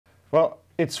Well,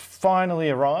 it's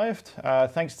finally arrived,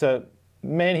 thanks to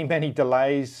many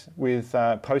delays with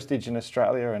postage in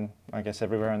Australia and I guess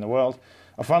everywhere in the world.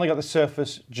 I finally got the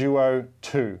Surface Duo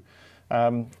 2.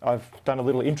 I've done a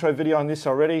little intro video on this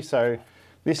already, so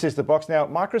this is the box. Now,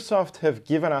 Microsoft have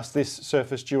given us this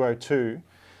Surface Duo 2.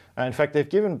 In fact, they've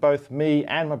given both me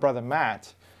and my brother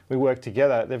Matt, we work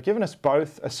together, they've given us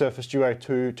both a Surface Duo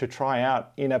 2 to try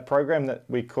out in a program that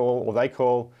we call, or they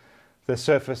call, the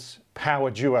Surface Power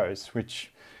Duos,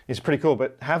 which is pretty cool.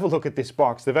 But have a look at this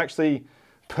box. They've actually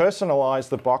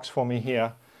personalized the box for me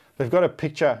here. They've got a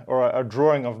picture or a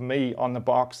drawing of me on the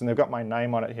box, and they've got my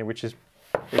name on it here, which is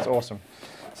it's awesome.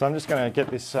 So I'm just going to get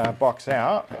this box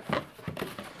out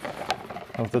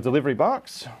of the delivery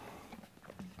box.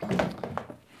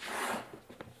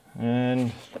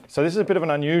 And so this is a bit of an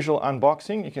unusual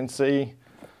unboxing. You can see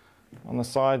on the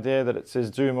side there that it says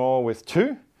do more with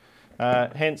 2.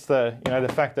 Hence the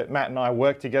fact that Matt and I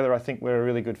work together. I think we're a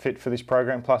really good fit for this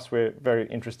program. Plus we're very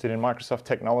interested in Microsoft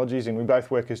technologies, and we both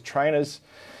work as trainers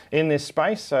in this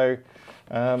space. So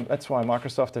that's why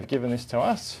Microsoft have given this to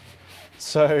us.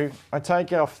 So I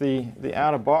take off the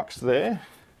outer box there,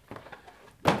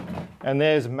 and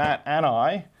there's Matt and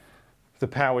I, the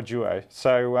Power Duo.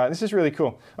 So this is really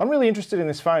cool. I'm really interested in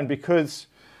this phone because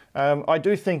I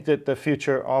do think that the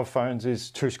future of phones is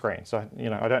 2 screens. I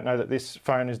don't know that this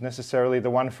phone is necessarily the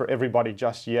one for everybody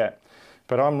just yet,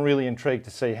 but I'm really intrigued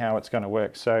to see how it's going to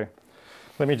work. So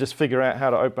let me just figure out how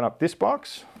to open up this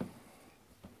box.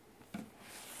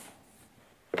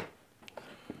 All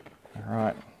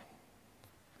right.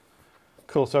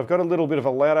 Cool, so I've got a little bit of a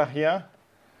letter here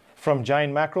from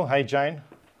Jane Mackerel. Hey Jane,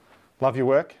 love your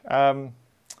work.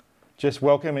 Just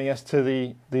welcoming us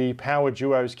to the Power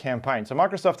Duos campaign. So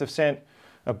Microsoft have sent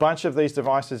a bunch of these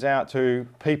devices out to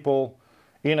people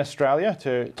in Australia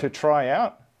to try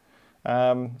out.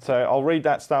 So I'll read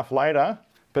that stuff later,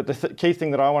 but the key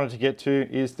thing that I wanted to get to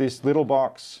is this little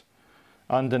box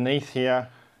underneath here,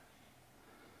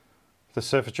 the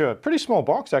Surface Duo. Pretty small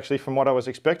box actually from what I was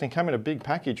expecting. Came in a big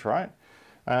package, right?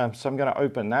 So I'm going to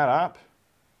open that up.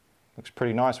 Looks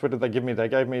pretty nice. What did they give me? They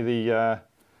gave me the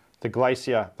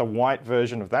Glacier, the white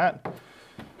version of that.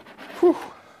 Whew.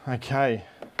 Okay,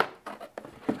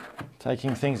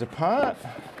 taking things apart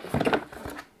a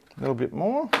little bit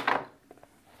more.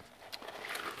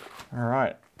 All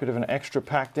right, bit of an extra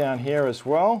pack down here as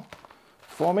well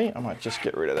for me. I might just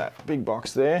get rid of that big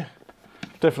box there.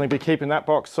 Definitely be keeping that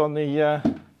box on the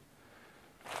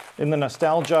in the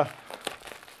nostalgia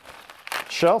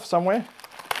shelf somewhere,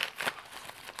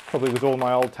 probably with all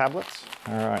my old tablets.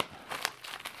 All right.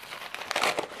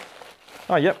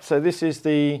 Oh, yep, so this is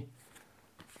the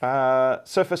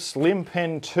Surface Slim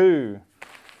Pen 2.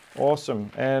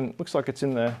 Awesome, and looks like it's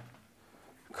in the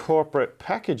corporate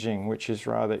packaging, which is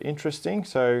rather interesting.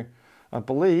 So I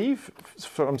believe,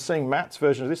 I'm seeing Matt's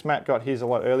version of this. Matt got his a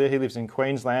lot earlier. He lives in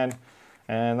Queensland,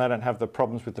 and they don't have the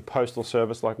problems with the postal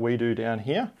service like we do down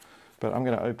here. But I'm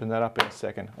going to open that up in a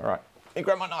second. All right, let me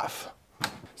grab my knife.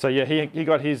 So yeah, he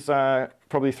got his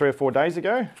probably 3 or 4 days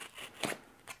ago.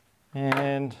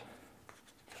 And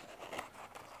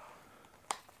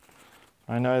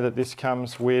I know that this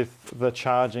comes with the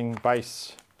charging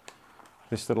base,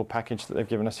 this little package that they've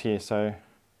given us here. So I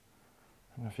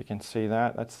don't know if you can see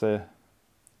that. That's the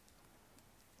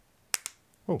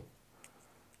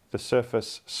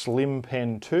Surface Slim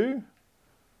Pen 2.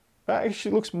 That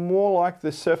actually looks more like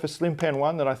the Surface Slim Pen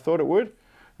 1 than I thought it would.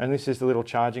 And this is the little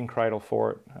charging cradle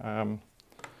for it,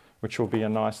 which will be a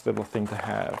nice little thing to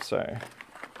have. So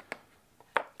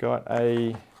got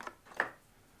a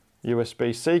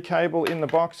USB-C cable in the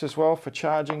box as well for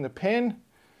charging the pen,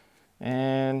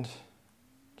 and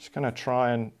just going to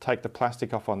try and take the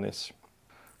plastic off on this.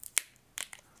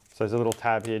 So there's a little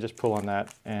tab here, just pull on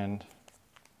that and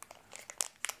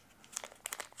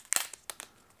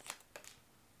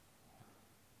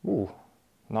ooh,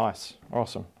 nice,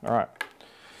 awesome. All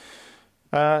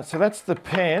right, so that's the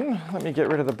pen. Let me get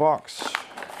rid of the box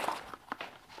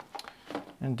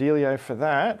and dealio for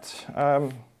that.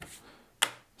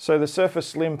 So the Surface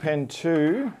Slim Pen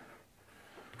 2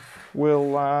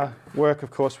 will work,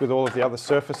 of course, with all of the other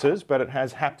Surfaces, but it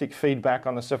has haptic feedback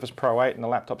on the Surface Pro 8 and the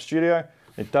Laptop Studio.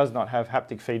 It does not have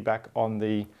haptic feedback on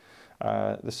the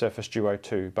Surface Duo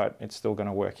 2, but it's still going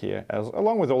to work here,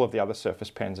 along with all of the other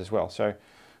Surface Pens as well. So I'm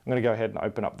going to go ahead and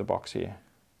open up the box here.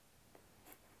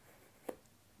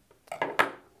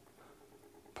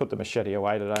 Put the machete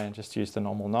away today and just use the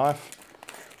normal knife.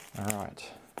 All right.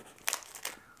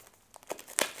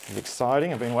 It's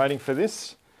exciting. I've been waiting for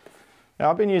this. Now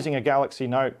I've been using a Galaxy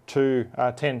Note 10,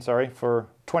 for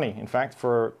 20, in fact,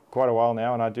 for quite a while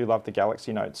now, and I do love the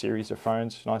Galaxy Note series of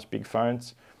phones, nice big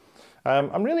phones.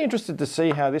 I'm really interested to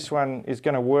see how this one is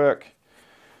going to work,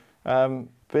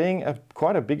 being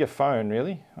quite a bigger phone,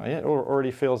 really. It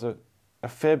already feels a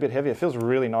fair bit heavier. It feels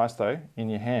really nice, though, in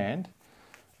your hand.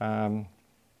 Let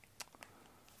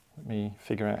me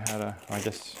figure out how to, I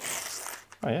guess,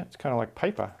 oh yeah, it's kind of like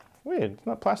paper. Weird, it's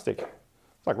not plastic.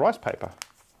 It's like rice paper.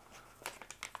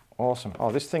 Awesome. Oh,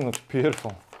 this thing looks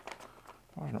beautiful.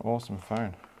 What an awesome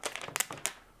phone.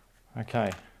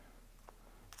 Okay,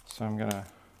 so I'm gonna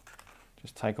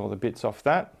just take all the bits off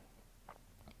that.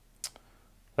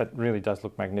 That really does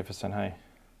look magnificent, hey?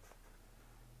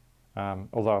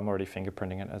 Although I'm already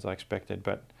fingerprinting it as I expected,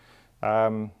 but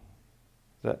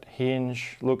that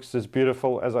hinge looks as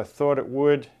beautiful as I thought it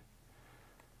would.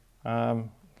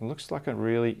 Looks like a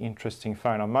really interesting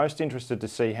phone. I'm most interested to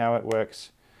see how it works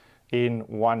in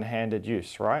one-handed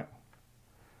use, right?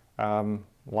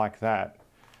 Like that.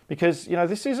 Because, you know,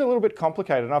 this is a little bit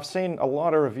complicated, and I've seen a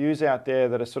lot of reviews out there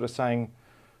that are sort of saying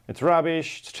it's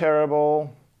rubbish, it's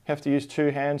terrible, you have to use two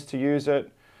hands to use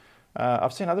it.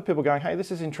 I've seen other people going, hey, this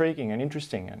is intriguing and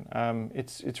interesting, and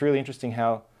it's really interesting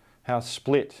how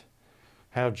split,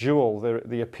 how dual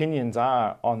the opinions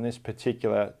are on this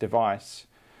particular device.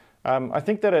 I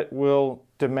think that it will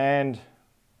demand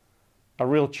a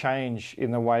real change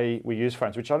in the way we use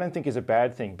phones, which I don't think is a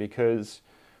bad thing, because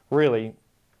really,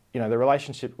 you know, the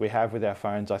relationship we have with our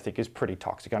phones, I think, is pretty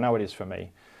toxic. I know it is for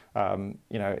me.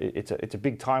 You know, it's a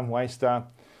big time waster.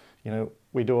 You know,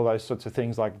 we do all those sorts of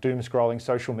things like doom scrolling,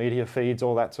 social media feeds,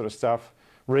 all that sort of stuff,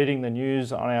 reading the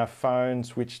news on our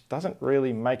phones, which doesn't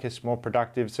really make us more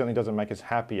productive, certainly doesn't make us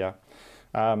happier.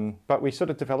 But we sort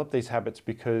of develop these habits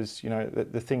because, you know,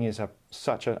 the thing is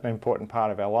such an important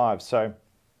part of our lives. So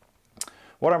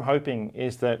what I'm hoping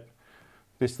is that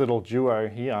this little Duo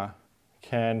here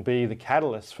can be the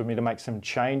catalyst for me to make some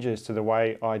changes to the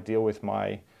way I deal with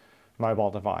my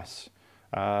mobile device.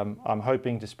 I'm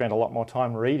hoping to spend a lot more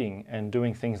time reading and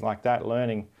doing things like that,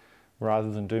 learning,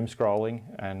 rather than doom scrolling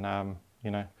and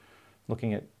you know,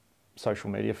 looking at social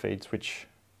media feeds, which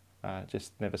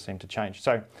just never seem to change.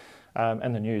 So,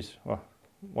 and the news, well,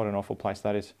 what an awful place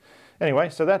that is. Anyway,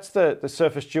 so that's the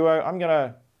Surface Duo. I'm going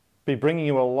to be bringing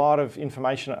you a lot of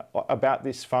information about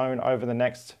this phone over the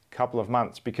next couple of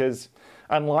months, because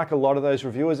unlike a lot of those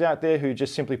reviewers out there who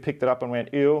just simply picked it up and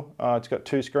went, ew, it's got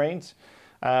two screens,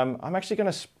 I'm actually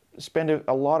going to spend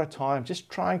a lot of time just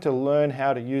trying to learn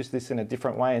how to use this in a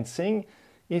different way and seeing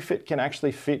if it can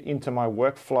actually fit into my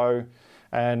workflow,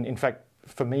 and in fact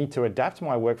for me to adapt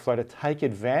my workflow to take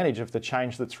advantage of the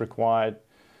change that's required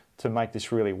to make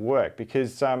this really work.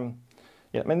 Because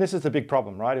yeah, I mean, this is the big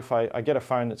problem, right? If I get a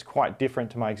phone that's quite different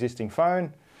to my existing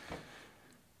phone,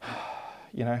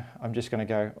 you know, I'm just going to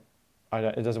go,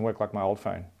 it doesn't work like my old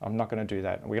phone. I'm not going to do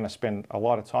that. We're going to spend a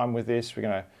lot of time with this. We're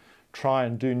going to try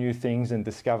and do new things and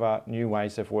discover new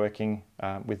ways of working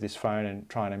with this phone and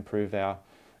try and improve our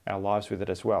lives with it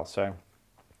as well. So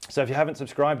if you haven't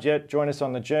subscribed yet, join us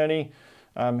on the journey.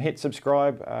 Hit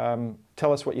subscribe.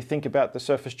 Tell us what you think about the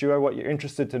Surface Duo, what you're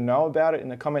interested to know about it in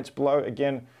the comments below.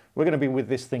 Again, we're going to be with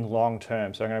this thing long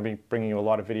term, so I'm going to be bringing you a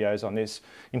lot of videos on this.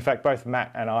 In fact, both Matt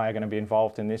and I are going to be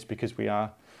involved in this because we are,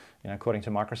 you know, according to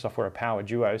Microsoft, we're a power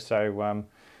duo. So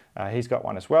he's got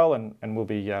one as well, and we'll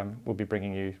be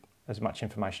bringing you as much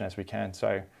information as we can.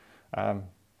 So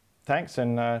thanks,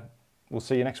 and we'll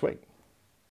see you next week.